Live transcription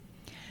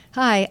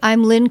Hi,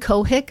 I'm Lynn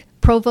Cohick,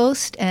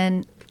 Provost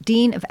and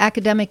Dean of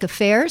Academic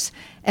Affairs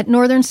at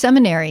Northern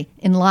Seminary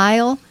in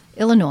Lisle,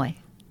 Illinois.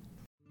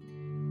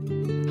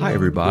 Hi,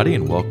 everybody,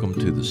 and welcome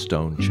to the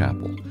Stone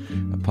Chapel,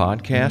 a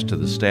podcast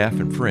of the staff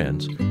and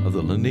friends of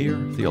the Lanier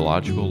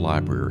Theological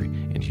Library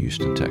in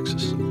Houston,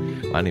 Texas.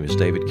 My name is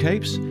David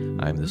Capes.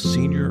 I am the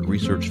Senior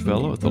Research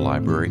Fellow at the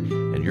library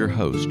and your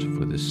host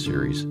for this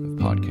series of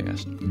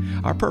podcasts.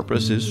 Our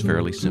purpose is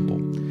fairly simple.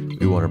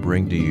 We want to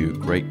bring to you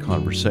great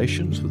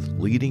conversations with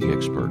leading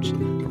experts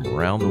from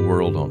around the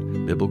world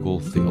on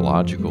biblical,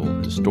 theological,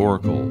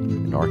 historical,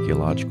 and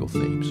archaeological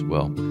themes.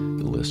 Well,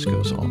 the list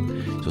goes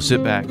on. So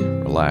sit back,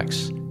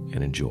 relax,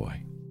 and enjoy.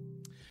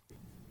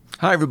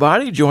 Hi,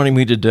 everybody. Joining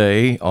me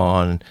today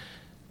on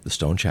the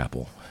Stone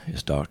Chapel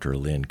is Dr.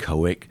 Lynn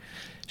Cohick.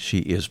 She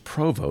is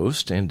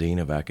Provost and Dean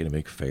of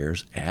Academic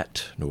Affairs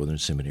at Northern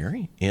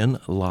Seminary in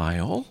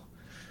Lisle,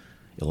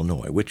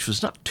 Illinois, which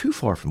was not too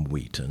far from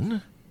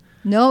Wheaton.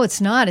 No, it's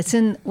not. It's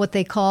in what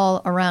they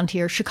call around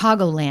here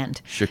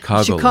Chicagoland.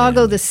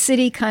 Chicago, the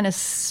city kind of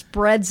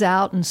spreads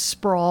out and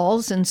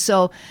sprawls, and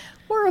so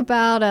we're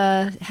about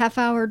a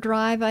half-hour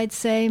drive, I'd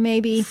say,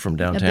 maybe. From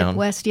downtown? A bit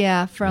west,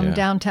 from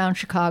downtown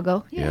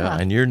Chicago. Yeah,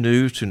 and you're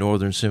new to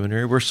Northern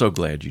Seminary. We're so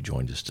glad you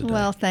joined us today.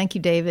 Well, thank you,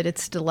 David.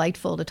 It's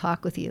delightful to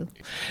talk with you.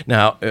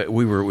 Now,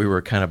 we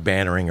were kind of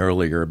bantering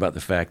earlier about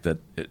the fact that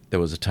there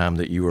was a time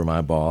that you were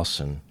my boss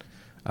and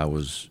I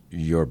was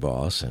your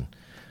boss, and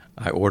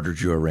I ordered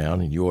you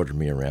around and you ordered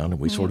me around, and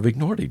we sort of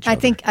ignored each other. I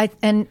think,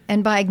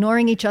 and by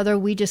ignoring each other,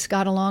 we just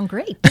got along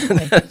great, didn't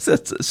we?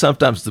 That's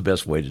sometimes the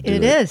best way to do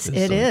it.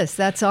 It is.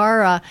 That's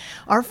our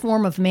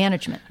form of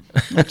management.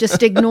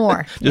 Just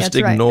ignore. Just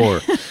That's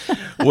ignore. Right.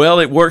 Well,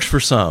 it works for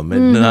some,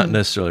 and not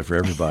necessarily for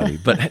everybody.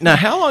 But now,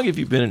 how long have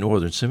you been at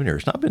Northern Seminary?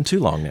 It's not been too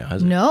long now,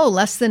 has it? No,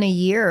 less than a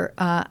year.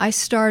 I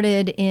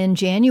started in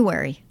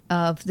January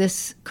of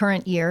this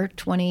current year,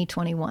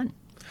 2021.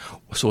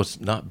 So it's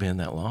not been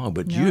that long,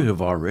 but you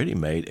have already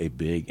made a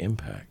big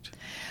impact.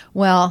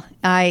 Well,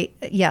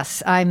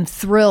 I'm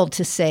thrilled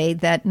to say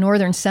that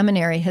Northern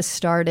Seminary has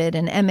started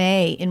an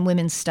MA in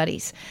Women's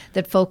Studies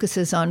that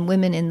focuses on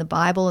women in the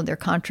Bible and their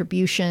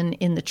contribution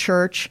in the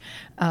church,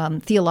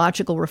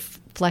 theological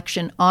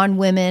reflection on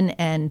women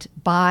and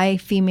by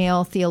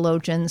female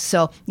theologians.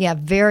 So,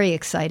 very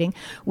exciting.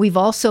 We've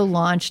also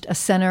launched a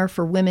Center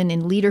for Women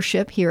in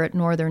Leadership here at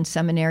Northern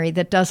Seminary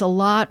that does a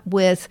lot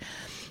with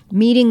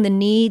meeting the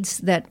needs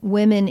that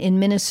women in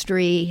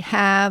ministry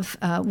have,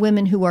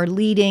 women who are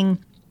leading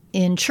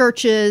in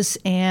churches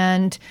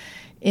and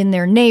in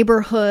their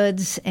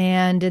neighborhoods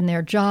and in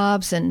their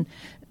jobs and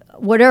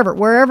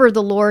wherever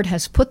the Lord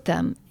has put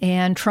them,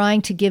 and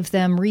trying to give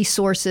them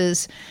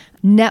resources,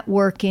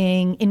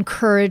 networking,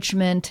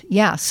 encouragement.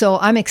 So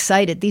I'm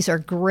excited. These are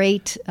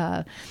great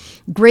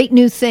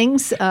new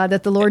things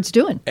that the Lord's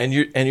doing. And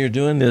you're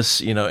doing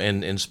this,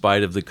 in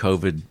spite of the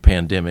COVID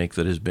pandemic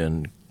that has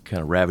been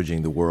kind of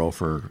ravaging the world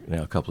for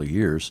a couple of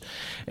years,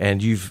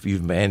 and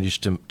you've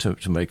managed to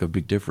make a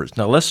big difference.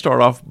 Now, let's start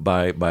off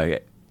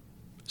by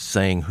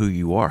saying who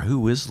you are.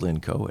 Who is Lynn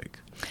Cohick?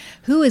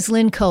 Who is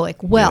Lynn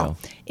Cohick? Well,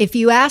 if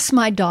you ask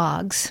my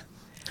dogs,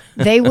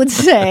 they would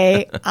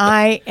say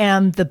I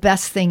am the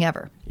best thing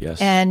ever. Yes.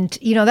 And,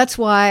 that's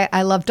why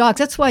I love dogs.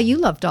 That's why you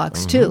love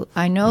dogs, too.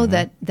 I know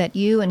that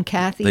you and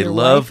Kathy, they your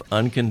love wife,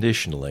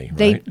 unconditionally,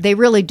 right? They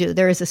really do.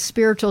 There is a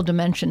spiritual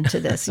dimension to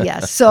this,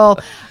 yes. So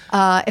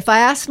if I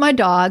asked my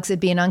dogs,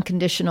 it'd be an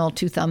unconditional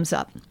 2 thumbs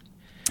up.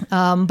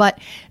 But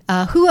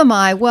who am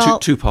I? Well,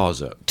 two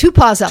paws up. 2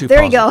 paws up.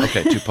 There you go.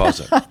 Okay, 2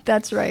 paws up.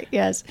 That's right,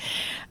 yes.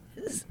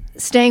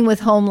 Staying with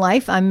home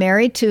life, I'm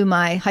married to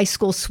my high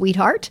school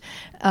sweetheart.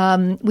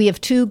 We have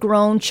 2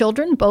 grown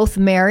children, both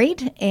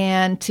married,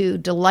 and 2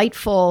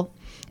 delightful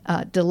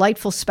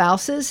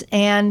spouses,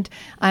 and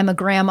I'm a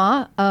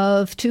grandma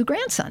of 2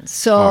 grandsons.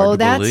 So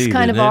that's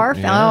kind of our.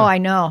 Oh, I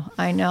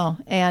know.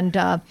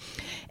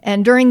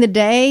 And during the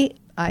day,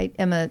 I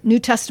am a New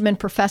Testament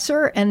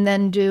professor, and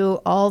then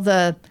do all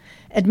the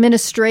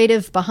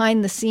administrative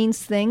behind-the-scenes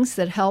things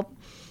that help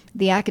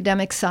the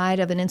academic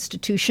side of an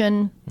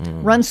institution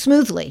run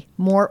smoothly,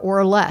 more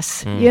or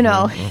less.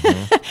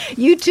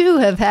 You too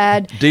have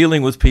had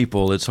dealing with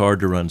people. It's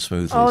hard to run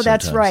smoothly. Oh,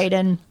 that's sometimes. right.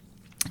 And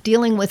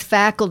dealing with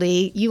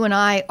faculty, you and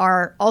I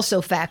are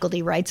also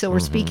faculty, right? So we're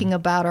speaking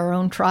about our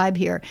own tribe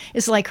here.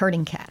 It's like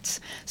herding cats.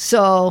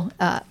 So,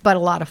 but a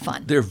lot of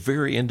fun. They're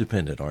very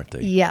independent, aren't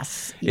they?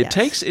 Yes. It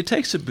takes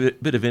a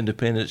bit of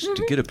independence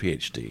to get a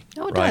PhD.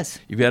 Oh, it right? does.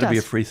 You've got to be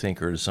a free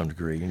thinker to some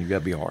degree, and you've got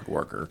to be a hard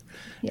worker.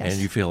 Yes.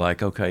 And you feel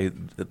like, okay,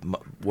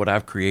 what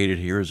I've created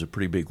here is a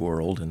pretty big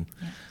world, and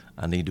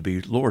I need to be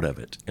Lord of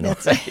it.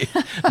 That's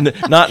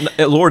Not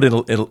Lord in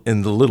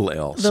the little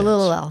L. The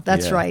little L.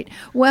 That's right.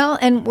 Well,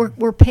 and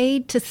we're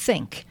paid to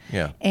think.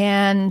 Yeah.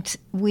 And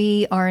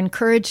we are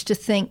encouraged to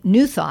think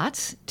new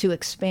thoughts to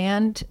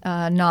expand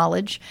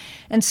knowledge.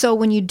 And so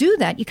when you do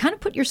that, you kind of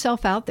put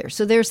yourself out there.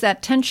 So there's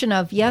that tension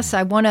of, yes,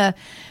 I want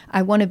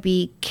to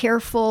be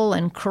careful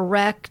and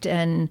correct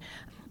and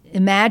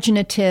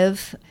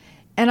imaginative.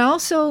 And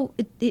also,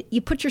 you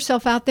put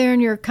yourself out there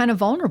and you're kind of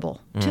vulnerable,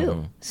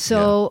 too.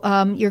 So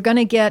you're going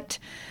to get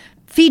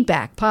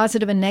feedback,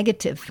 positive and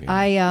negative. Yeah.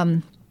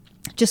 I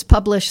just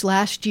published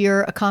last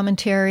year a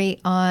commentary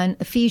on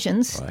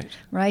Ephesians,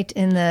 right?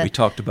 We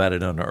talked about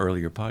it on an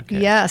earlier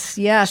podcast.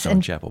 Yes.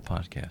 Stone Chapel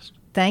podcast.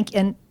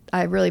 And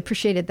I really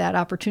appreciated that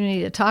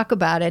opportunity to talk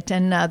about it.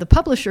 And the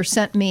publisher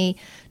sent me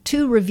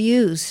 2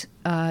 reviews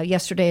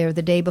yesterday or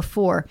the day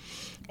before.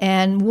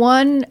 And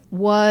one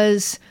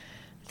was,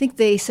 I think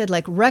they said,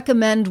 like,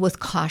 recommend with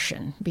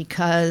caution,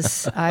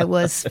 because I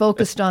was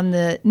focused on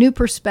the new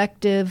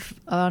perspective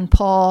on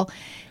Paul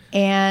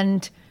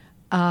and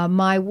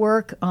my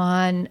work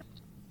on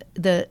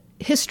the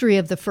history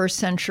of the first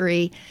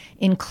century,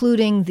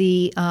 including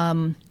the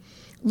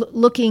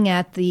looking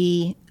at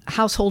the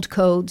household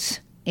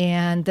codes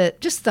and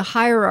just the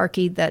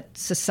hierarchy that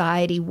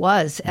society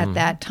was at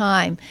that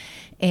time,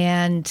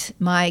 and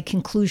my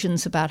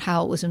conclusions about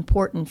how it was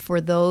important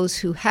for those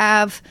who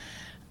have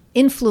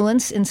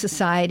influence in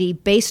society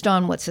based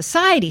on what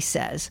society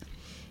says,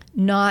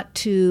 not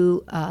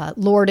to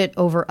lord it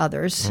over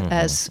others,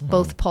 as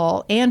both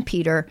Paul and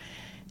Peter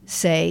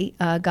say.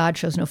 God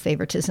shows no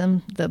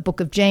favoritism. The book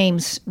of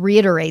James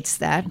reiterates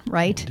that,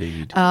 right?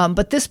 Indeed.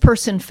 But this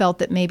person felt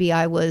that maybe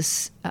I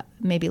was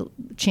maybe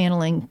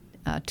channeling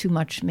too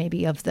much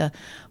maybe of the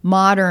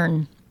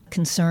modern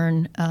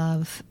concern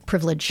of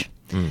privilege.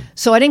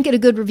 So I didn't get a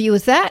good review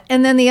with that.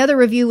 And then the other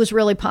review was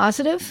really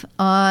positive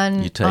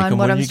on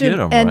what I was doing.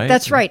 And right?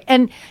 That's right.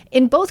 And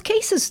in both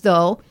cases,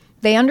 though,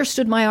 they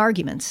understood my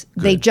arguments.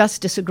 Good. They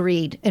just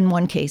disagreed. In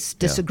one case,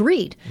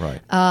 disagreed. Yeah.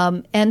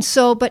 Right. And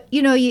so, but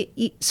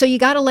you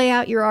got to lay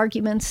out your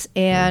arguments,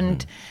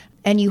 and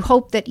you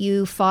hope that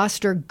you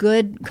foster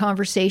good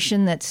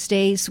conversation that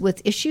stays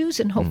with issues,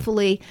 and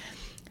hopefully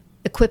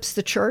equips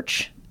the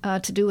church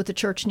to do what the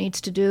church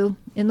needs to do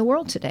in the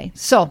world today.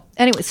 So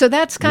anyway,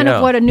 that's kind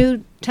of what a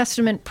New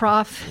Testament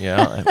prof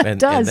does. And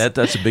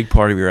that's a big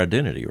part of your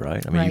identity,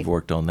 right? I mean, you've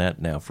worked on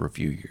that now for a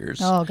few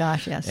years. Oh,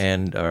 gosh, yes.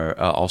 And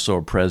also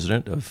a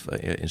president of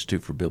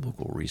Institute for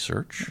Biblical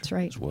Research. That's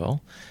right. As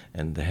well.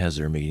 And has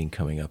their meeting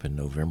coming up in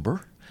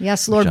November.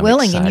 Yes, Lord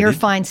willing, in your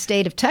fine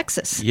state of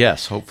Texas.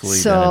 Yes, hopefully.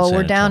 So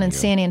we're down in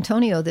San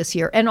Antonio this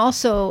year. And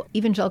also,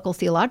 Evangelical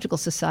Theological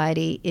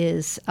Society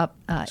is up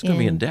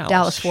in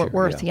Dallas, Fort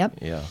Worth. Yeah. Yep.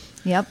 Yeah.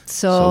 Yep.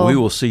 So we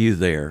will see you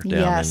there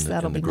down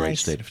in the great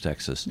nice. state of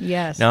Texas.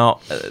 Yes. Now,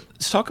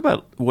 let's talk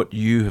about what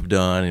you have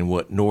done and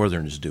what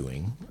Northern is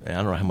doing. I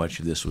don't know how much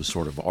of this was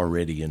sort of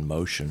already in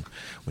motion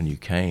when you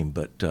came,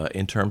 but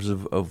in terms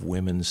of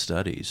women's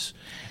studies,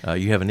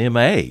 you have an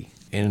MA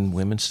in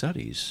women's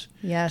studies.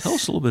 Yes. Tell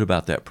us a little bit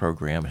about that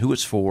program, who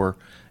it's for,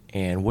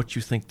 and what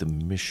you think the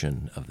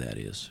mission of that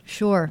is.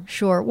 Sure.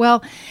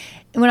 Well,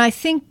 when I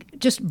think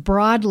just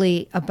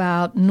broadly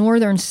about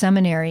Northern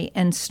Seminary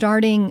and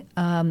starting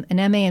an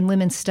MA in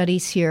women's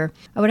studies here,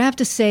 I would have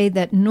to say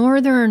that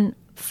Northern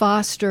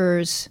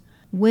fosters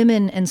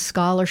women and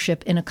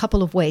scholarship in a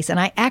couple of ways. And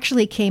I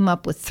actually came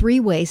up with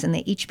 3 ways, and they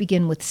each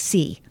begin with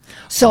C.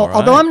 So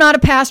although I'm not a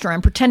pastor,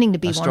 I'm pretending to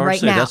be one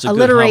right now. That's a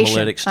alliteration.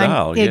 Good homiletic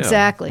style.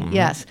 Exactly,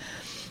 yes.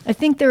 I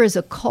think there is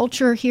a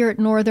culture here at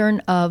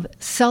Northern of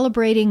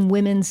celebrating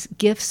women's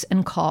gifts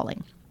and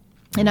calling.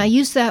 And I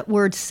use that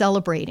word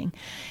celebrating.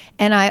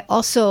 And I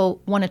also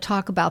want to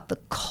talk about the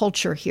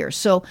culture here.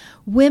 So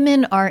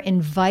women are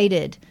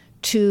invited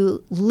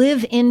to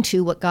live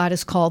into what God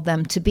has called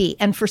them to be.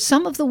 And for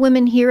some of the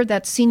women here,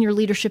 that's senior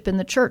leadership in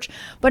the church,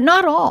 but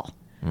not all.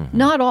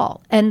 Not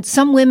all. And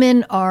some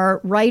women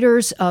are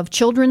writers of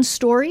children's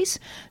stories.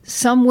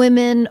 Some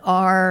women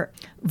are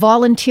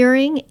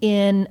volunteering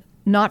in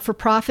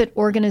not-for-profit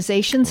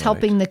organizations,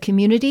 helping the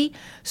community.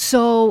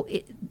 So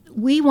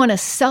we want to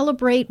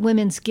celebrate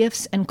women's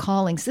gifts and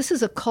callings. This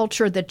is a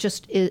culture that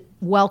just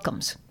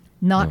welcomes,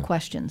 not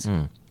questions.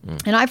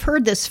 And I've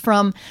heard this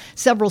from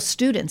several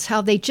students,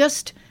 how they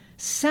just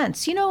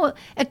sense,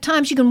 at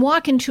times you can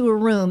walk into a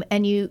room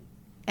and you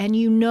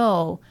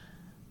know,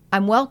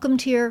 I'm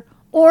welcomed here,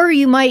 or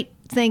you might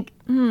think,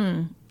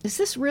 is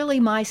this really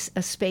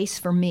a space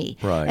for me?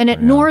 Right, and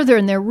at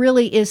Northern, there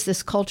really is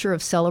this culture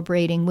of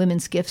celebrating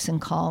women's gifts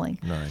and calling.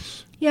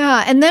 Nice.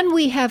 Yeah, and then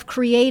we have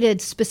created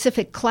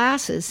specific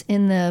classes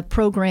in the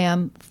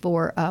program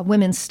for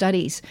women's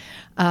studies.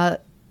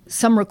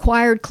 Some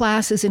required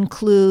classes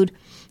include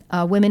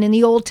women in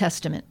the Old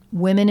Testament,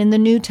 women in the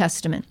New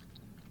Testament,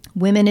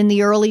 women in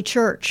the early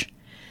church.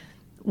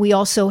 We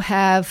also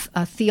have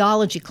a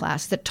theology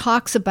class that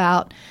talks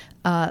about,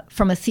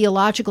 from a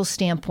theological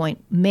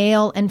standpoint,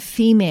 male and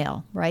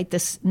female, right?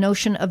 This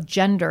notion of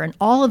gender and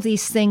all of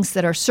these things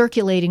that are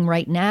circulating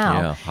right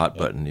now. Yeah, hot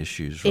button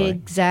issues, right?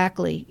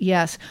 Exactly,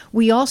 yes.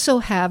 We also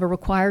have a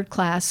required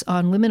class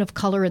on women of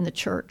color in the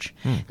church.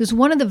 Because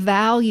one of the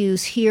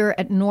values here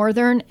at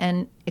Northern,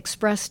 and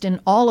expressed in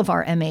all of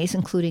our MAs,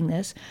 including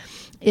this,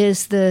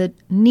 is the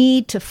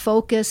need to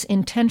focus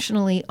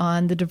intentionally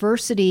on the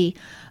diversity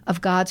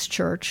of God's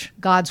church,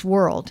 God's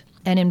world,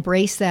 and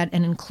embrace that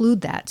and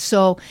include that.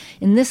 So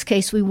in this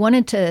case, we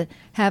wanted to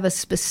have a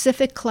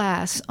specific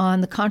class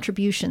on the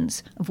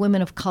contributions of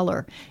women of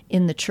color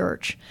in the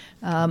church.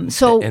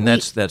 That's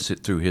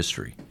it through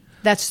history.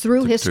 That's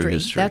through history. Through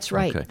history. That's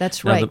right. Okay.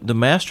 That's now, right. The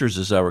master's,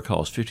 as I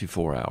recall, is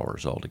 54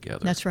 hours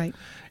altogether. That's right.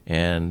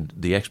 And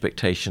the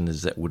expectation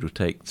is that would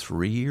take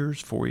 3 years,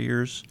 4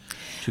 years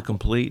to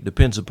complete.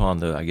 Depends upon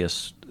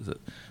the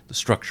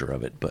structure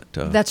of it. But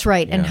that's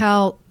right. Yeah. And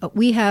how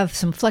we have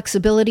some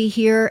flexibility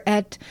here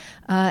at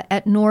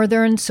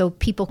Northern, so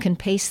people can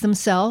pace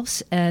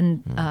themselves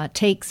and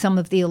take some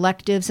of the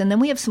electives. And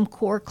then we have some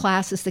core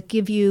classes that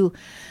give you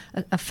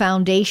a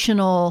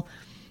foundational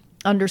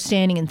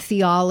understanding in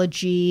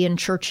theology and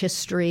church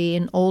history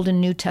and Old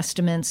and New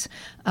Testaments.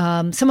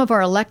 Some of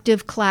our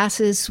elective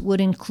classes would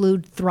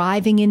include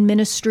thriving in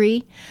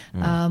ministry,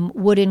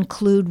 would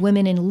include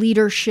women in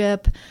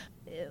leadership.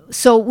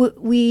 So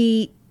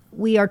we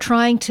are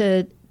trying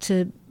to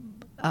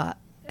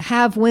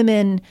have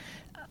women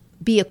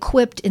be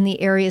equipped in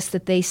the areas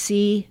that they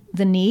see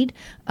the need.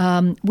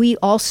 We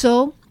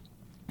also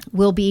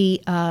will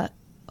be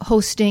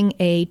hosting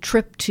a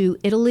trip to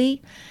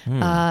Italy,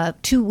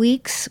 2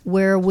 weeks,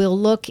 where we'll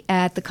look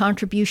at the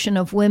contribution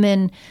of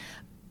women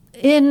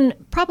in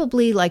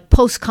probably like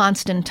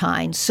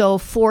post-Constantine, so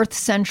 4th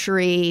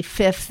century,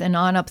 5th, and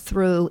on up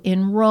through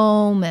in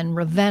Rome and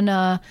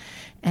Ravenna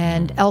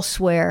and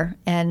elsewhere.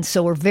 And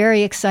so we're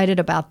very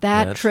excited about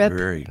that trip.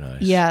 That's very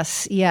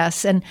nice.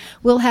 Yes. And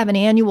we'll have an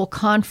annual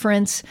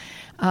conference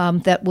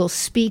that will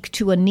speak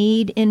to a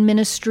need in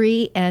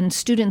ministry, and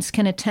students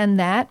can attend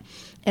that.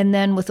 And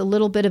then with a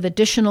little bit of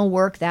additional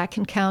work, that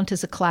can count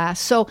as a class.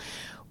 So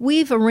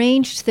we've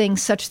arranged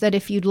things such that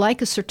if you'd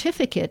like a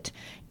certificate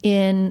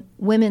in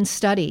women's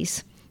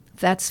studies,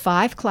 that's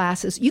 5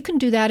 classes. You can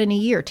do that in a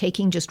year,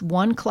 taking just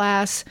one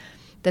class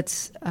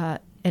that's an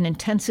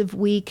intensive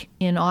week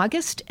in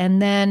August,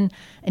 and then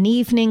an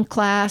evening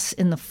class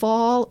in the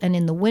fall and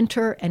in the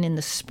winter and in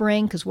the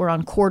spring, because we're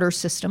on quarter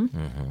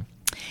system,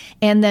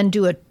 and then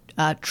do a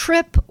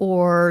trip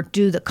or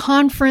do the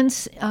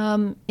conference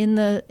in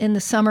the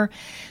summer.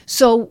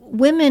 So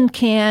women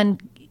can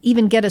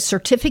even get a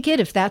certificate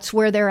if that's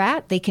where they're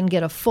at. They can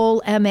get a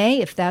full MA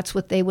if that's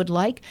what they would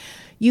like.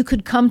 You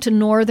could come to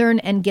Northern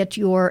and get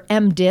your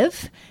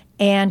MDiv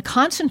and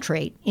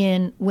concentrate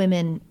in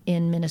women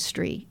in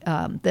ministry.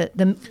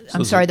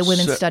 The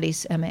Women's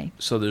Studies MA.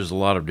 So there's a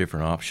lot of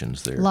different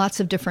options there.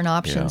 Lots of different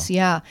options,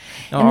 yeah.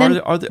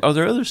 Now, are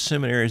there other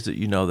seminaries that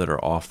you know that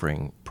are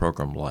offering a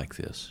program like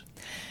this?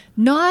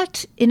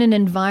 Not in an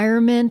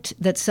environment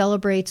that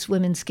celebrates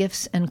women's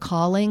gifts and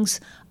callings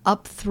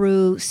up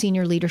through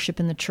senior leadership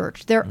in the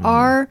church. There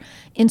are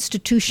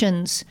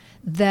institutions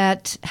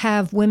that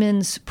have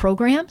women's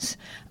programs,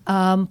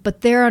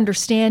 but their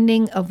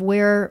understanding of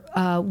where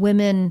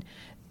women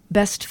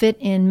best fit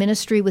in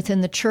ministry within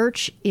the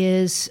church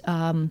is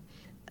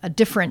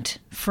different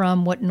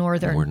from what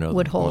Northern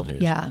would hold.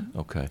 Yeah.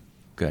 Okay.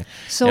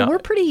 So now, we're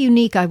pretty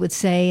unique, I would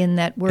say, in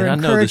that we're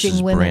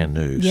encouraging women. I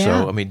know this is brand new. Yeah.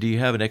 So, I mean, do you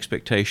have an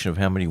expectation of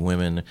how many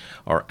women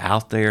are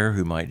out there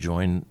who might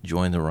join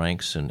the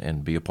ranks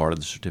and be a part of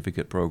the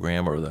certificate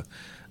program or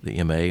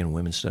the MA in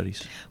Women's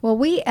Studies? Well,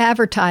 we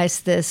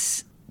advertised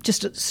this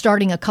just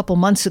starting a couple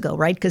months ago,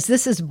 right? Because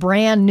this is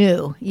brand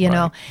new, you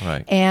know.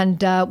 Right.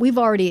 And we've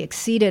already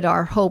exceeded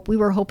our hope. We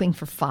were hoping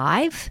for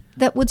 5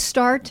 that would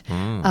start,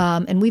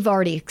 and we've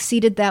already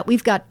exceeded that.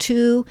 We've got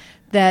 2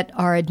 that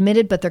are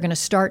admitted, but they're going to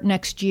start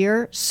next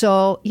year.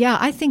 So, yeah,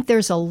 I think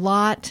there's a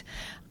lot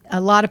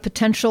of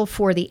potential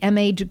for the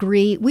MA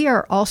degree. We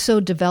are also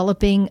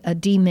developing a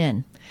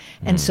DMin,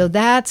 and so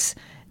that's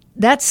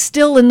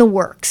still in the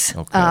works.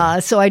 Okay.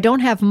 So I don't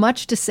have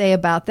much to say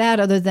about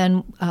that other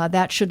than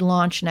that should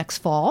launch next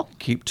fall.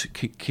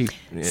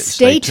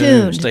 Stay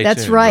tuned.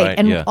 That's right.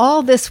 And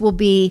all this will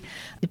be,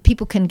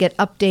 people can get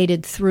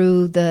updated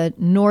through the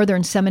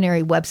Northern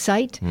Seminary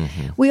website.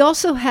 We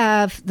also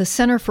have the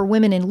Center for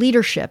Women in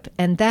Leadership,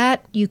 and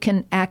that you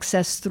can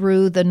access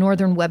through the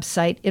Northern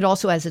website. It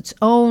also has its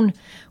own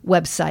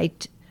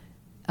website.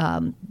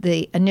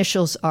 The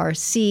initials are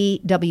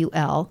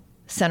CWL,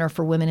 Center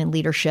for Women in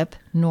Leadership,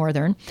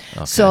 Northern.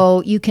 Okay.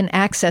 So you can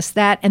access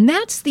that. And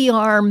that's the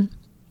arm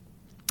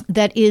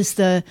that is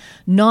the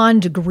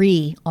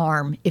non-degree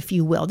arm, if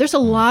you will. There's a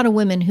lot of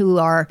women who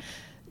are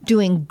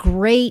doing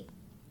great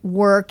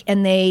work,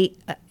 and they,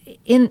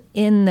 in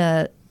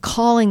the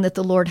calling that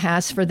the Lord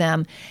has for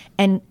them,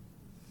 and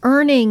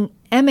earning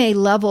MA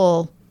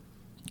level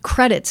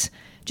credits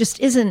just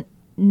isn't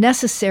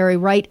necessary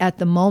right at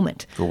the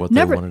moment. For what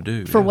they want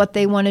to do. For what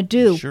they want to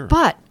do. Sure.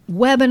 But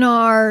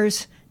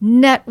webinars,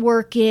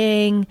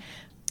 networking,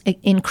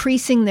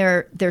 increasing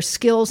their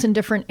skills in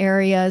different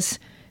areas,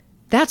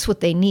 that's what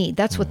they need.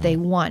 That's what they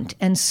want.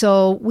 And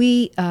so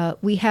we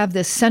have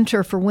this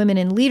Center for Women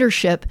in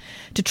Leadership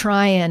to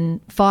try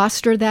and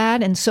foster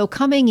that. And so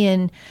coming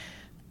in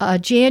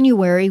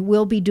January,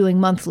 we'll be doing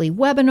monthly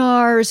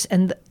webinars,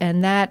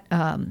 and that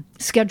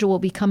schedule will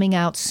be coming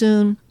out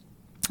soon.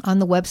 on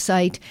the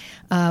website.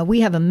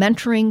 We have a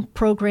mentoring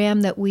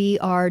program that we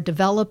are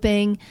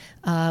developing.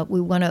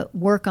 We want to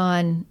work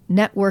on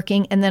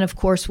networking. And then, of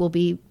course, we'll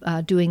be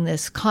doing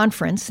this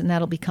conference, and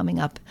that'll be coming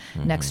up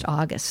next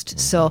August.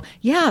 So,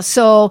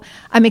 so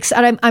I'm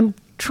excited. I'm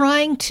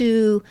trying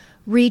to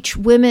reach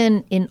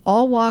women in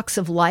all walks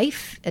of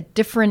life at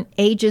different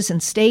ages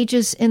and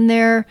stages in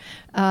their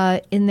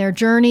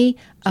journey.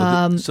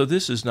 So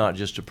this is not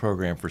just a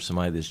program for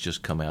somebody that's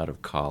just come out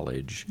of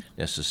college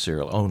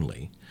necessarily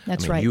only.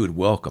 That's right. You would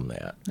welcome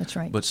that. That's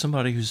right. But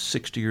somebody who's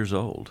 60 years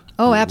old.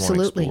 Oh,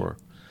 absolutely.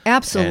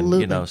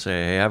 Absolutely. And,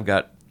 say, hey, I've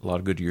got a lot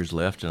of good years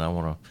left, and I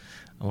want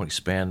to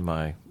expand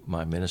my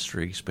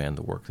ministry, expand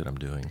the work that I'm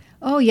doing.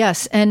 Oh,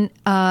 yes. And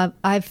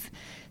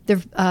there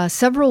are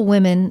several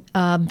women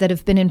that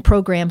have been in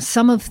programs,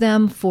 some of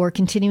them for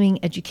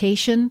continuing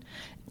education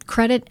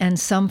credit and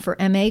some for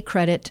MA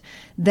credit,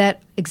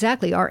 that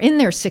exactly are in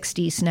their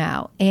 60s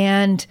now.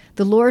 And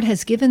the Lord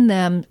has given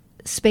them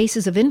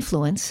spaces of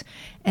influence,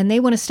 and they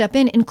want to step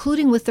in,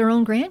 including with their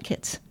own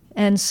grandkids.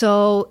 And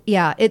so,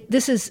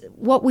 this is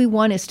what we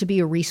want, is to be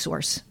a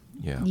resource.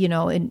 Yeah.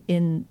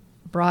 In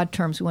broad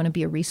terms, we want to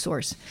be a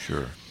resource.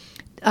 Sure.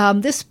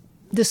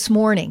 This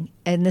morning,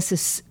 and this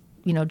is,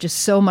 just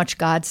so much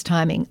God's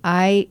timing,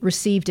 I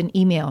received an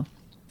email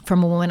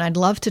from a woman. I'd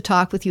love to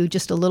talk with you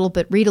just a little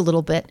bit, read a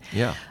little bit.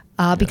 Yeah.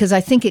 Because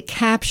I think it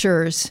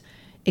captures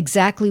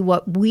exactly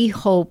what we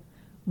hope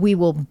we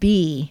will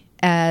be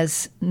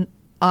as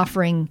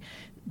offering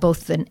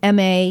both an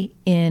MA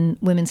in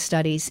Women's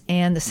Studies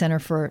and the Center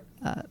for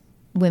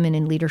Women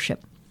in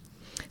Leadership.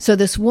 So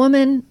this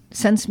woman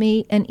sends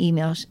me an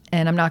email,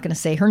 and I'm not going to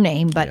say her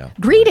name, but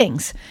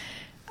greetings.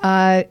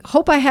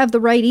 Hope I have the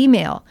right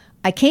email.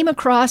 I came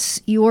across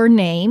your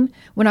name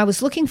when I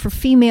was looking for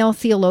female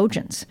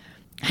theologians.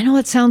 I know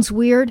it sounds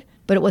weird,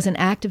 but it was an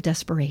act of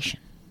desperation.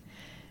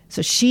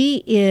 So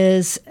she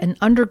is an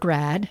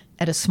undergrad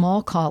at a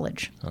small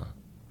college,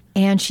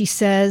 and she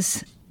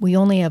says, we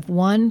only have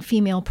one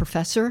female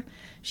professor.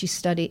 She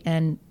studied,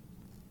 and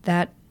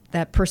that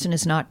person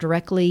is not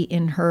directly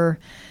in her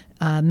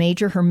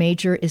major. Her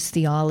major is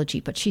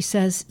theology. But she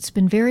says it's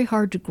been very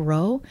hard to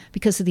grow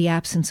because of the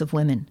absence of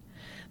women.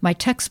 My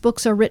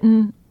textbooks are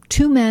written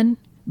to men,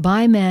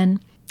 by men,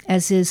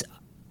 as is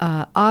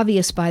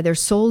obvious by their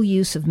sole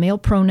use of male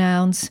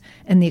pronouns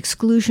and the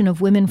exclusion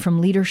of women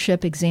from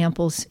leadership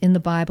examples in the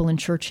Bible and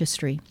church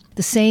history.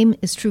 The same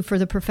is true for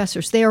the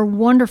professors. They are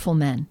wonderful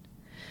men.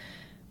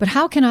 But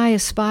how can I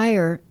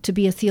aspire to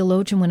be a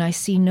theologian when I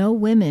see no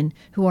women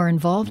who are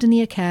involved in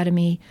the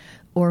academy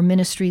or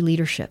ministry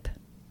leadership?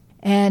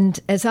 And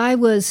as I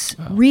was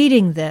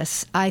reading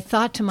this, I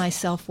thought to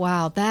myself,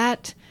 wow,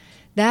 that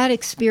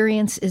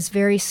experience is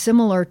very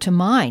similar to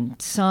mine.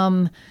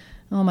 Some,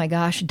 oh my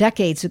gosh,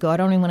 decades ago. I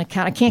don't even want to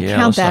count. I can't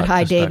count that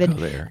high, David.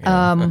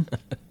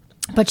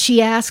 But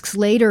she asks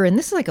later, and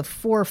this is like a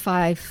 4 or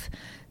 5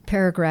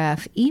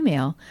 paragraph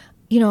email,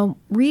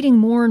 reading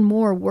more and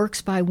more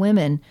works by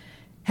women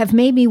have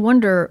made me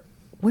wonder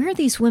where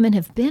these women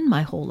have been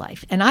my whole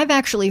life. And I've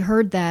actually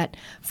heard that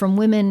from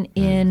women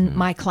in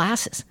my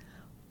classes.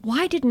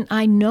 Why didn't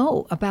I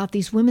know about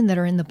these women that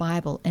are in the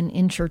Bible and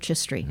in church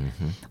history?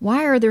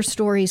 Why are their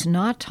stories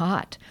not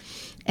taught?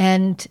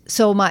 And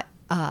so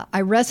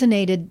I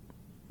resonated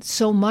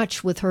so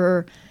much with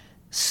her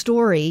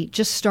story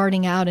just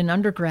starting out in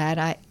undergrad.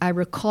 I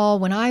recall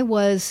when I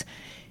was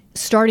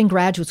starting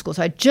graduate school,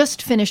 so I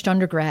just finished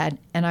undergrad,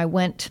 and I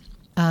went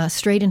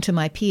straight into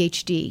my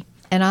PhD.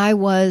 And I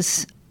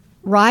was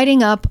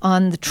riding up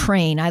on the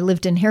train. I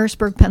lived in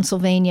Harrisburg,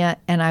 Pennsylvania,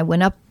 and I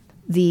went up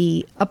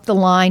the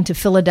line to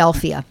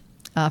Philadelphia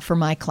for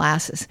my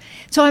classes.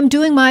 So I'm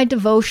doing my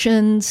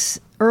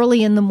devotions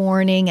early in the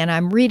morning, and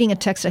I'm reading a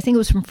text. I think it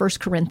was from 1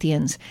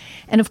 Corinthians.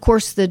 And, of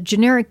course, the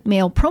generic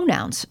male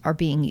pronouns are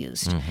being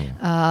used.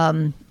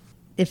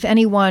 If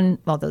anyone,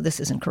 although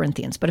this isn't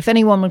Corinthians, but if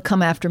anyone would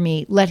come after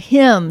me, let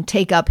him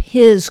take up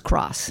his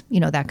cross,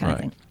 that kind of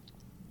thing.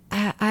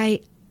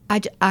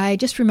 I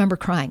just remember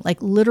crying,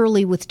 like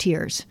literally with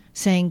tears,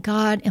 saying,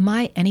 God, am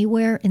I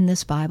anywhere in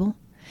this Bible?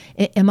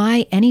 Am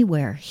I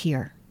anywhere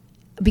here?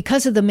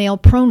 Because of the male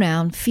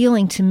pronoun,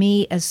 feeling to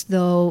me as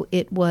though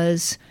it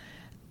was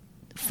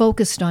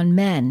focused on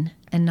men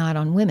and not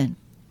on women.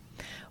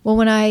 Well,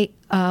 when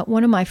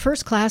one of my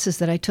first classes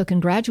that I took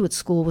in graduate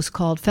school was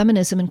called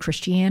Feminism and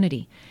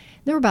Christianity.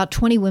 There were about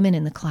 20 women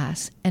in the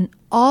class, and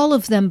all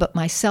of them but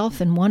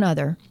myself and one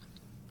other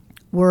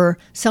were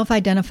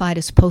self-identified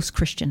as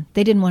post-Christian.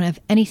 They didn't want to have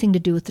anything to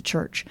do with the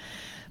church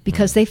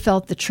because they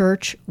felt the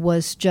church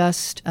was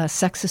just a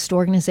sexist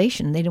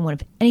organization. They didn't want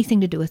to have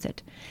anything to do with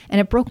it.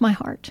 And it broke my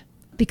heart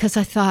because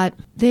I thought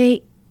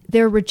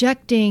they're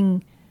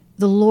rejecting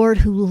the Lord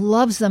who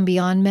loves them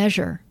beyond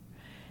measure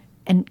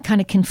and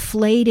kind of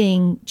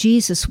conflating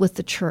Jesus with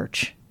the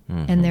church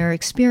and their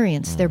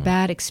experience, their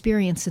bad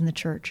experience in the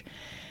church.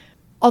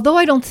 Although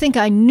I don't think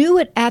I knew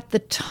it at the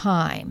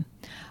time,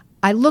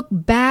 I look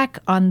back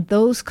on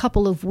those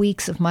couple of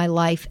weeks of my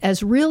life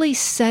as really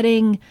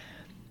setting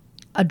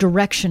a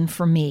direction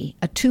for me,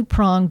 a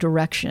two-pronged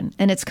direction.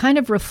 And it's kind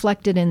of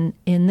reflected in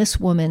this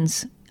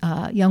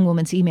young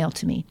woman's email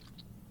to me.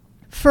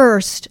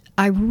 First,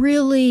 I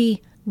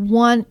really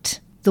want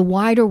the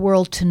wider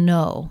world to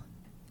know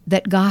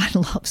that God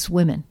loves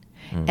women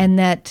and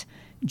that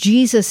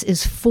Jesus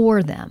is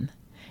for them,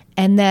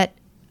 and that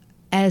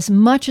as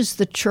much as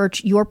the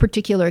church, your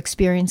particular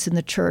experience in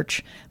the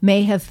church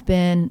may have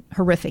been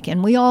horrific,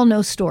 and we all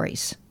know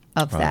stories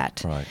of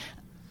that,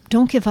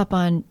 don't give up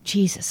on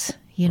Jesus,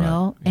 you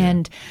know? Yeah.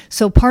 And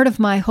so part of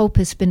my hope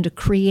has been to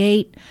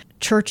create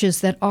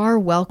churches that are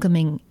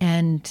welcoming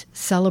and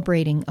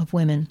celebrating of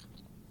women.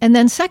 And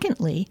then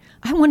secondly,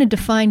 I wanted to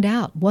find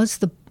out,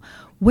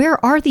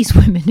 where are these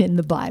women in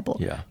the Bible?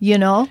 Yeah. You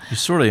know? You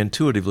sort of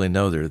intuitively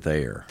know they're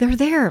there. They're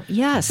there,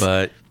 yes.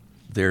 But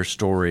their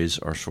stories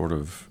are sort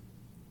of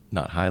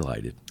not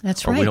highlighted.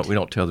 That's right. We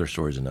don't tell their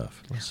stories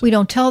enough. We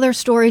don't tell their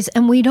stories,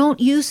 and we don't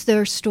use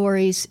their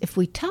stories, if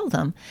we tell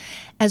them,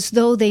 as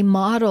though they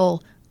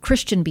model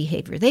Christian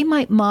behavior. They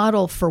might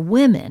model for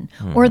women,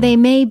 or they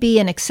may be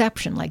an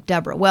exception, like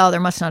Deborah. Well, there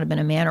must not have been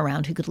a man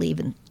around who could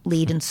lead,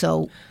 and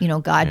so,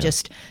 God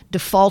just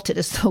defaulted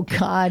as though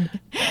God.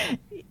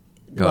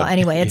 Well,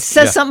 anyway, it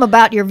says something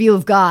about your view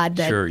of God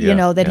that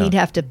that he'd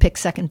have to pick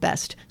second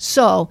best.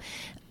 So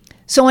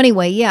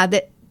anyway,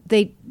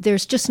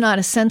 there's just not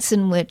a sense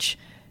in which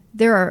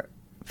there are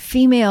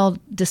female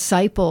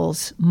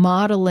disciples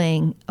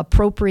modeling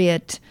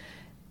appropriate,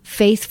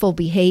 faithful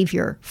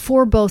behavior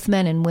for both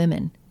men and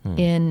women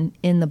in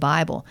the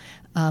Bible.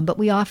 But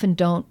we often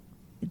don't.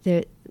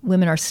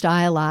 Women are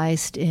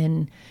stylized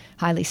in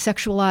highly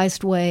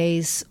sexualized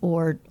ways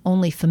or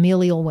only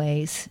familial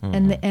ways,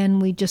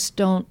 and we just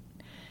don't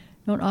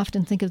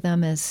often think of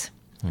them as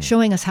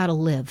showing us how to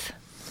live.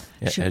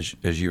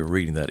 As you were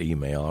reading that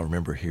email, I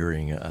remember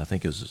hearing, I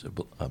think it was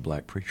a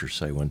black preacher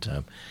say one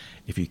time,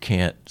 if you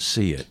can't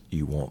see it,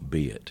 you won't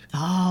be it.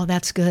 Oh,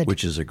 that's good.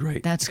 Which is a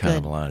great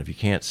of line. If you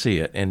can't see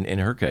it, and in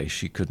her case,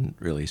 she couldn't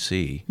really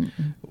see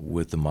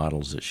with the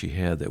models that she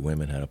had that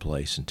women had a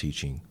place in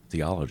teaching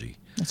theology.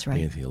 That's right.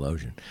 Being a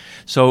theologian.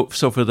 So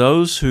for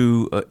those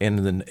who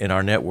in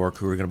our network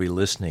who are going to be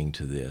listening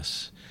to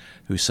this,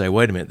 who say,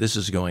 wait a minute, this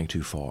is going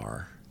too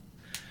far.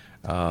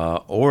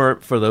 Or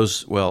for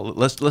those,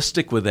 let's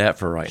stick with that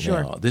for right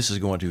now. This is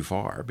going too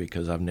far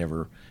because I've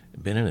never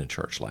been in a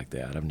church like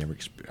that. I've never,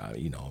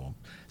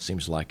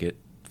 seems like it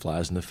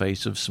flies in the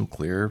face of some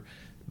clear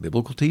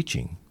biblical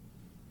teaching.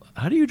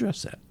 How do you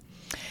address that?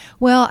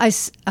 Well,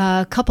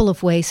 a couple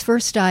of ways.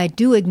 First, I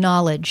do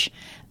acknowledge,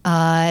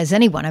 as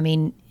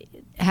anyone,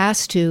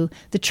 has to,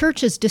 the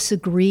church has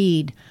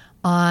disagreed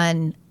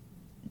on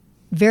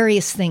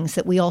various things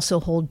that we also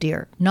hold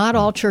dear. Not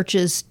all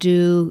churches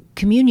do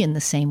communion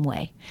the same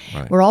way.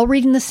 Right. We're all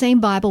reading the same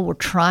Bible. We're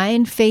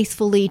trying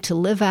faithfully to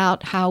live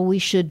out how we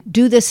should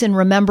do this in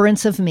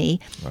remembrance of me,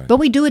 but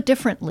we do it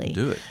differently.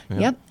 Do it. Yeah.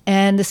 Yep.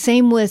 And the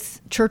same with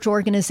church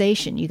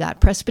organization. You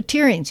got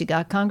Presbyterians, you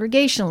got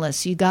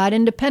Congregationalists, you got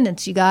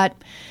Independents, you got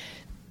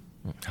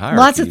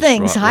lots of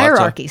things,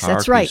 hierarchies.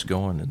 That's right.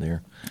 Going in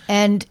there.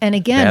 And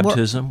again,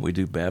 baptism, we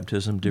do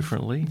baptism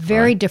differently.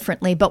 Very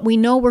differently, but we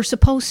know we're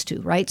supposed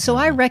to, right? So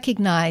I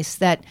recognize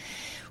that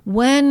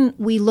when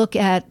we look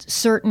at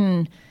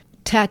certain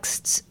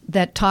texts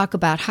that talk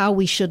about how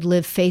we should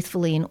live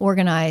faithfully and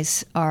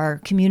organize our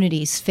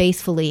communities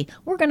faithfully,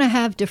 we're going to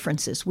have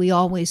differences. We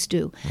always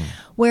do.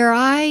 Where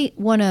I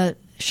want to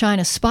shine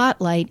a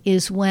spotlight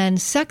is when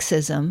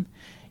sexism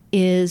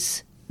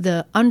is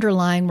the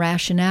underlying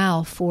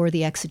rationale for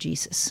the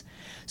exegesis.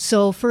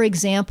 So, for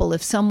example,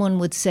 if someone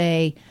would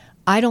say,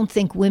 I don't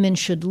think women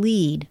should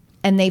lead,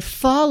 and they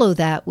follow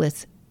that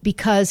with,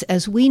 because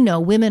as we know,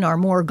 women are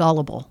more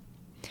gullible.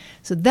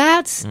 So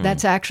that's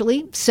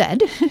actually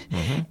said,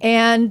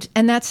 and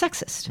that's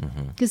sexist,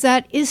 because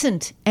that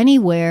isn't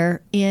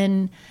anywhere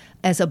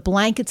as a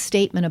blanket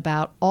statement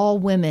about all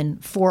women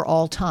for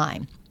all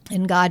time.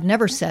 And God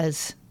never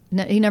says,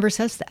 he never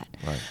says that.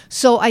 Right.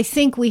 So I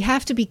think we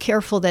have to be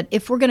careful that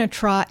if we're going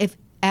to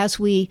as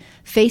we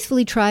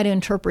faithfully try to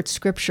interpret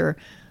Scripture,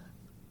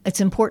 it's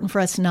important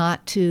for us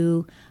not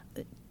to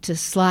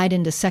slide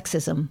into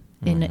sexism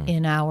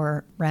in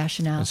our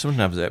rationale. And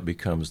sometimes that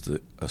becomes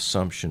the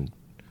assumption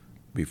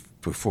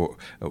before.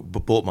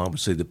 Bultmann would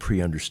say the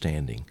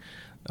pre-understanding,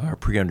 our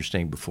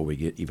pre-understanding before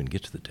we even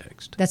get to the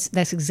text.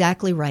 That's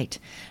exactly right.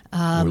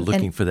 We're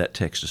looking for that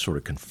text to sort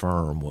of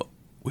confirm what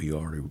we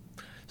already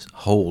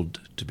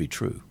hold to be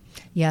true.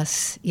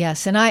 Yes.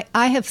 And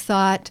I have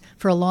thought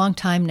for a long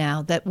time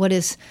now that what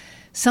is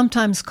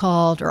sometimes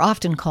called, or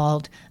often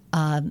called,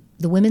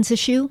 the women's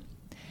issue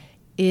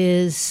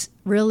is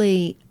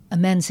really a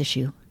men's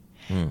issue.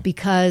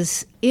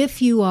 Because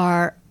if you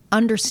are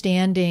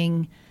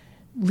understanding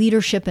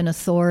leadership and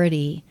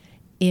authority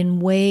in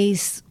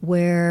ways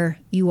where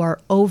you are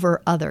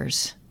over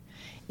others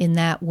in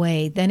that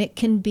way, then it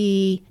can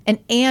be,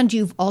 and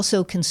you've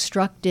also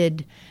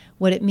constructed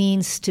what it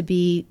means to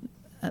be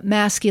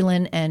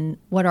masculine and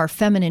what are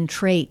feminine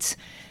traits,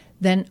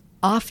 then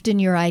often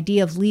your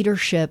idea of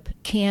leadership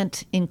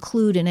can't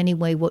include in any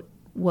way what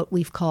what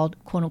we've called,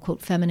 quote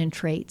unquote, feminine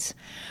traits.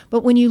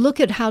 But when you look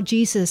at how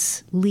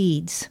Jesus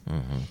leads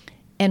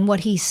and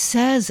what he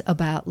says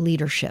about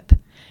leadership,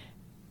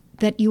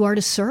 that you are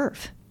to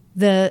serve.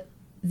 The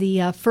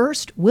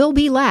first will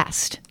be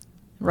last.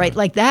 Right,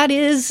 like that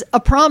is a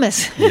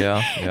promise.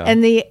 Yeah.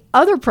 And the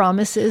other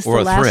promise is or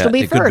the last threat. will be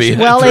It could first. be a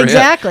Well, threat.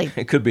 exactly.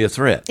 It could be a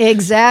threat.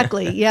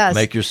 Exactly, yes.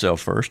 Make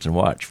yourself first and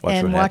watch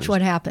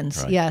what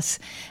happens. Right. Yes.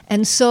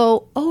 And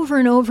so over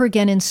and over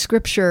again in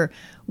Scripture,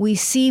 we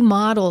see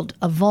modeled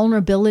a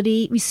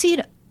vulnerability. We see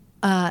it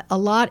a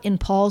lot in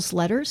Paul's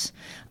letters,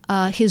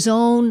 his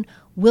own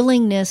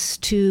willingness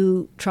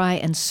to try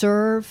and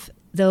serve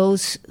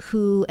those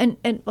who, and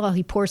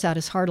he pours out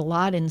his heart a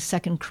lot in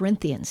 2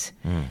 Corinthians,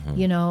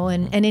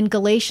 and in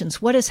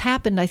Galatians. What has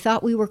happened? I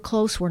thought we were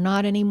close. We're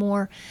not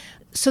anymore.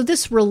 So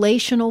this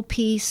relational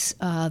piece,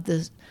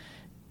 the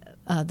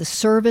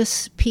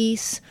service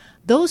piece,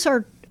 those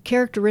are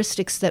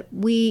characteristics that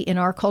we in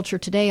our culture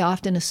today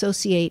often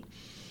associate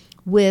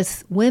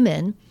with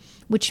women,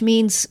 which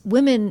means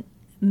women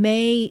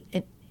may,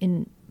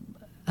 in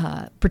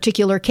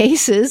particular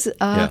cases,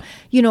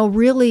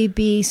 really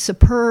be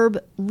superb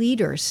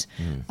leaders.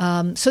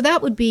 So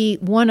that would be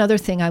one other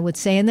thing I would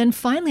say. And then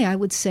finally, I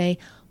would say,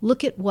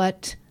 look at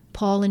what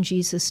Paul and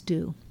Jesus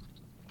do.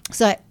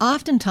 So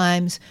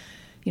oftentimes,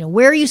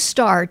 where you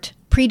start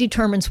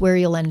predetermines where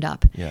you'll end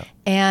up. Yeah.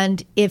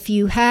 And if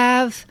you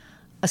have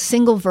a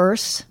single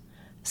verse,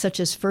 such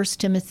as 1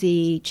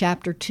 Timothy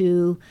chapter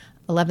 2,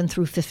 11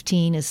 through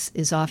 15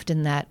 is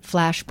often that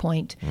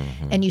flashpoint.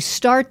 And you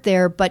start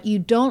there, but you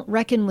don't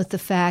reckon with the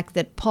fact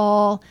that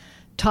Paul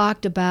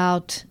talked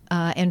about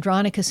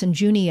Andronicus and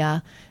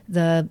Junia,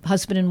 the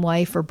husband and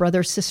wife or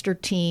brother-sister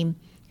team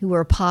who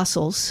were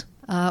apostles,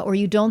 or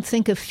you don't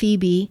think of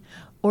Phoebe,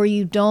 or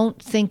you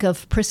don't think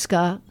of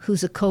Prisca,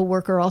 who's a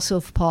co-worker also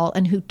of Paul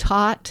and who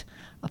taught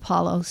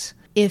Apollos.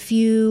 If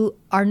you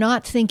are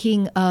not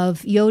thinking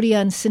of Euodia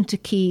and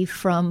Syntyche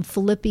from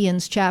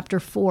Philippians chapter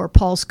 4,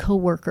 Paul's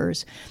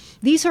co-workers,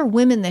 these are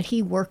women that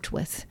he worked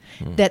with,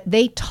 that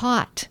they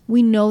taught.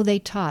 We know they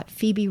taught.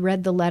 Phoebe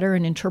read the letter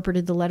and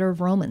interpreted the letter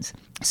of Romans.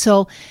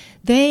 So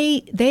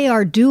they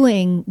are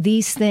doing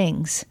these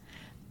things.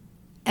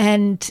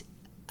 And,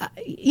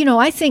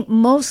 I think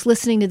most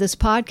listening to this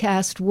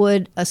podcast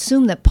would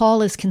assume that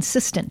Paul is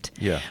consistent,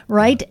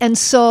 right? Yeah. And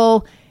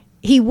so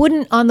he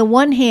wouldn't, on the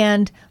one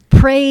hand,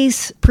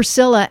 praise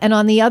Priscilla, and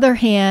on the other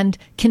hand,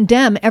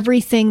 condemn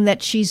everything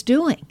that she's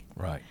doing.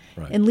 Right.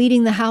 And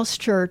leading the house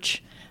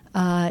church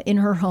in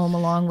her home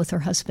along with her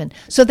husband.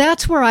 So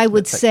that's where I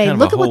would say, kind of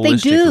look at what they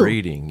do.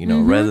 Reading,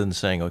 rather than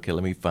saying, okay,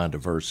 let me find a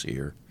verse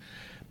here.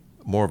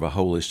 More of a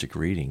holistic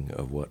reading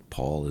of what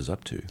Paul is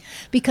up to.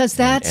 Because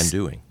and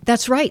doing.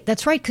 That's right.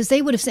 Because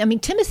they would have seen,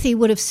 Timothy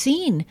would have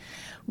seen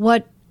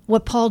what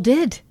Paul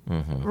did,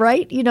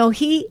 right?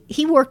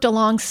 He worked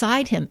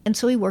alongside him, and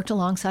so he worked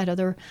alongside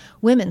other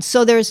women.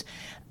 So there's,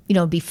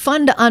 it'd be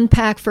fun to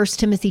unpack 1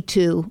 Timothy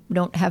 2. We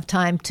don't have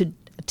time to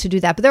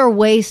do that, but there are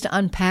ways to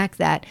unpack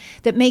that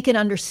make it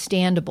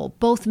understandable,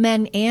 both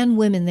men and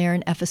women there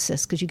in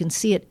Ephesus, because you can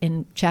see it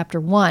in chapter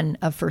 1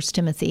 of 1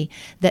 Timothy,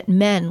 that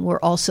men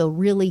were also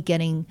really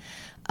getting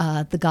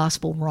the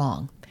gospel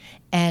wrong.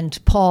 And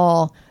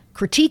Paul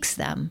critiques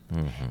them,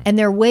 and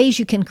there are ways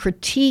you can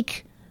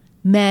critique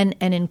men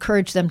and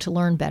encourage them to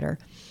learn better.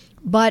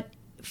 But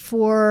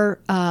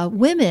for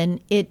women,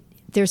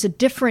 there's a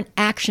different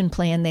action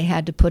plan they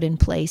had to put in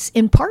place,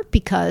 in part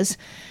because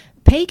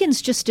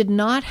pagans just did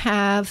not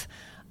have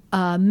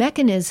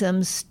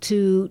mechanisms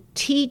to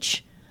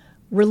teach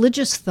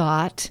religious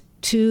thought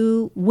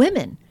to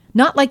women,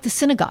 not like the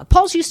synagogue.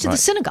 Paul's used to the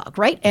synagogue,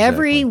 right? Exactly.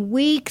 Every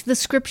week the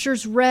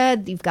scripture's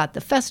read. You've got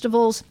the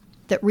festivals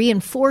that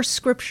reinforce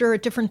scripture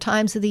at different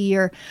times of the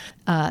year,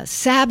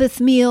 Sabbath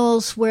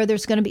meals where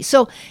there's going to be.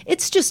 So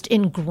it's just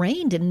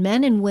ingrained in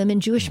men and women,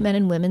 Jewish men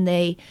and women.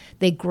 They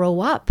grow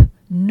up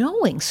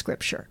knowing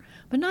scripture.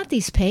 But not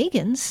these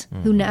pagans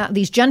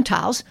these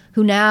Gentiles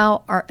who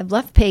now have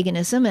left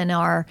paganism and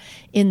are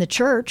in the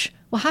church.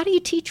 Well, how do you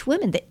teach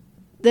women?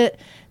 The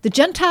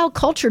Gentile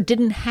culture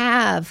didn't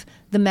have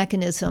the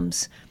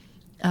mechanisms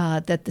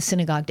that the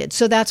synagogue did.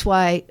 So that's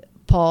why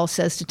Paul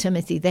says to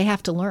Timothy, they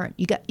have to learn.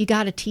 You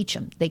got to teach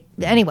them.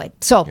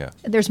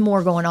 There's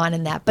more going on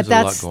in that. But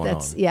there's a lot going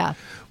on. Yeah.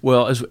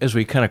 Well, as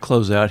we kind of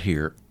close out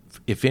here,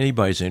 if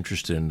anybody's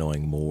interested in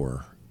knowing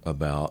more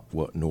about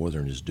what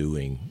Northern is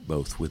doing,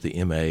 both with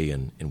the MA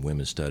in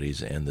Women's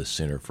Studies and the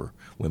Center for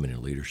Women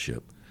in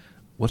Leadership,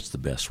 what's the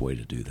best way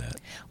to do that?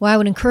 Well, I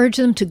would encourage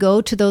them to go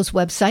to those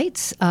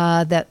websites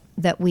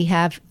that we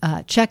have.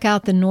 Check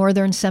out the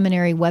Northern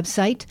Seminary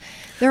website.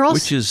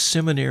 Which is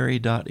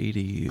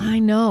seminary.edu. I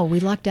know. We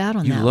lucked out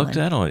on that. You lucked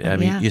out on it. I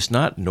mean, it's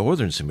not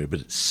Northern Seminary,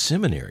 but it's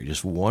seminary,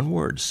 just one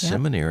word,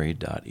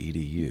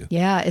 seminary.edu.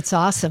 Yeah, it's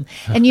awesome.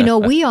 And,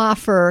 we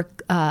offer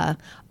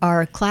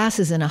our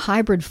classes in a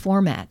hybrid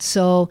format.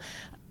 So,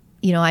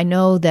 I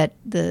know that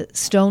the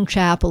Stone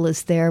Chapel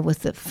is there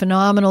with the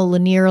phenomenal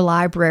Lanier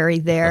Library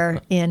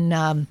there in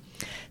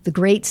the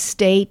great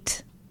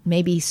state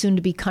maybe soon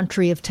to be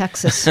country of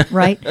Texas,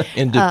 right?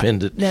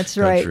 Independent that's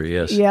right. country,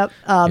 yes. Yep.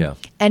 Yeah.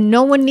 And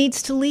no one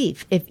needs to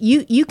leave. If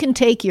you can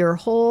take your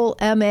whole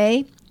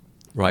MA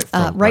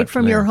right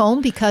from your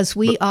home, because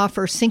we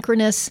offer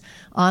synchronous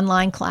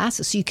online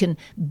classes. So you can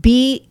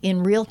be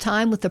in real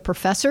time with the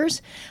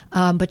professors,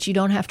 but you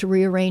don't have to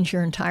rearrange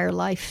your entire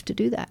life to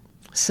do that.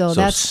 So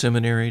that's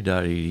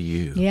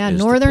seminary.edu. Yeah,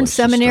 Northern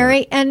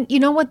Seminary. And you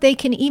know what? They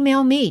can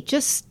email me.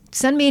 Just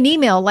send me an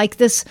email, like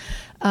this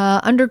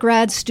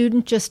undergrad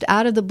student just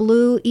out of the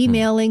blue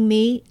emailing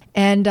me.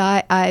 And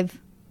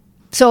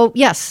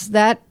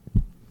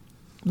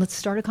let's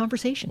start a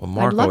conversation. Well,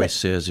 Mark always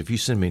says, if you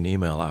send me an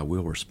email, I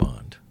will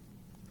respond.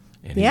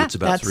 And he gets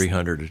about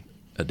 300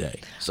 a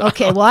day. So.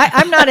 Okay, well,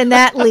 I'm not in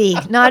that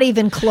league, not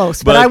even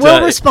close, but I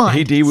will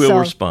respond. He will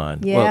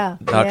respond. Yeah, well,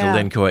 Dr.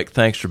 Lynn Cohick,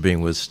 thanks for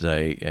being with us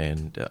today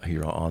and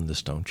here on the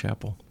Stone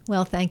Chapel.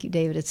 Well, thank you,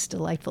 David. It's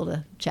delightful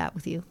to chat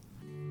with you.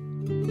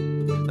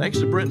 Thanks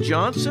to Brent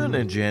Johnson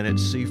and Janet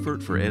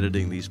Seifert for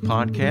editing these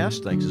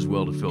podcasts. Thanks as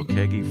well to Phil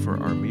Keggy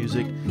for our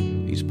music.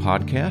 These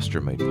podcasts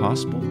are made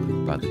possible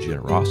by the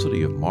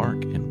generosity of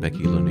Mark and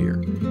Becky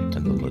Lanier and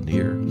the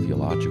Lanier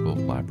Theological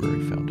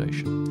Library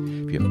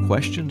Foundation. If you have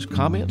questions,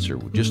 comments, or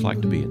would just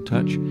like to be in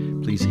touch,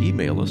 please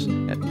email us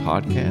at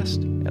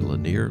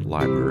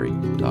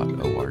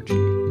podcast@lanierlibrary.org.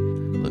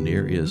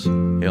 Lanier is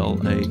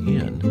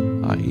Lanier.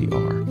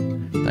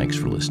 Thanks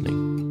for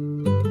listening.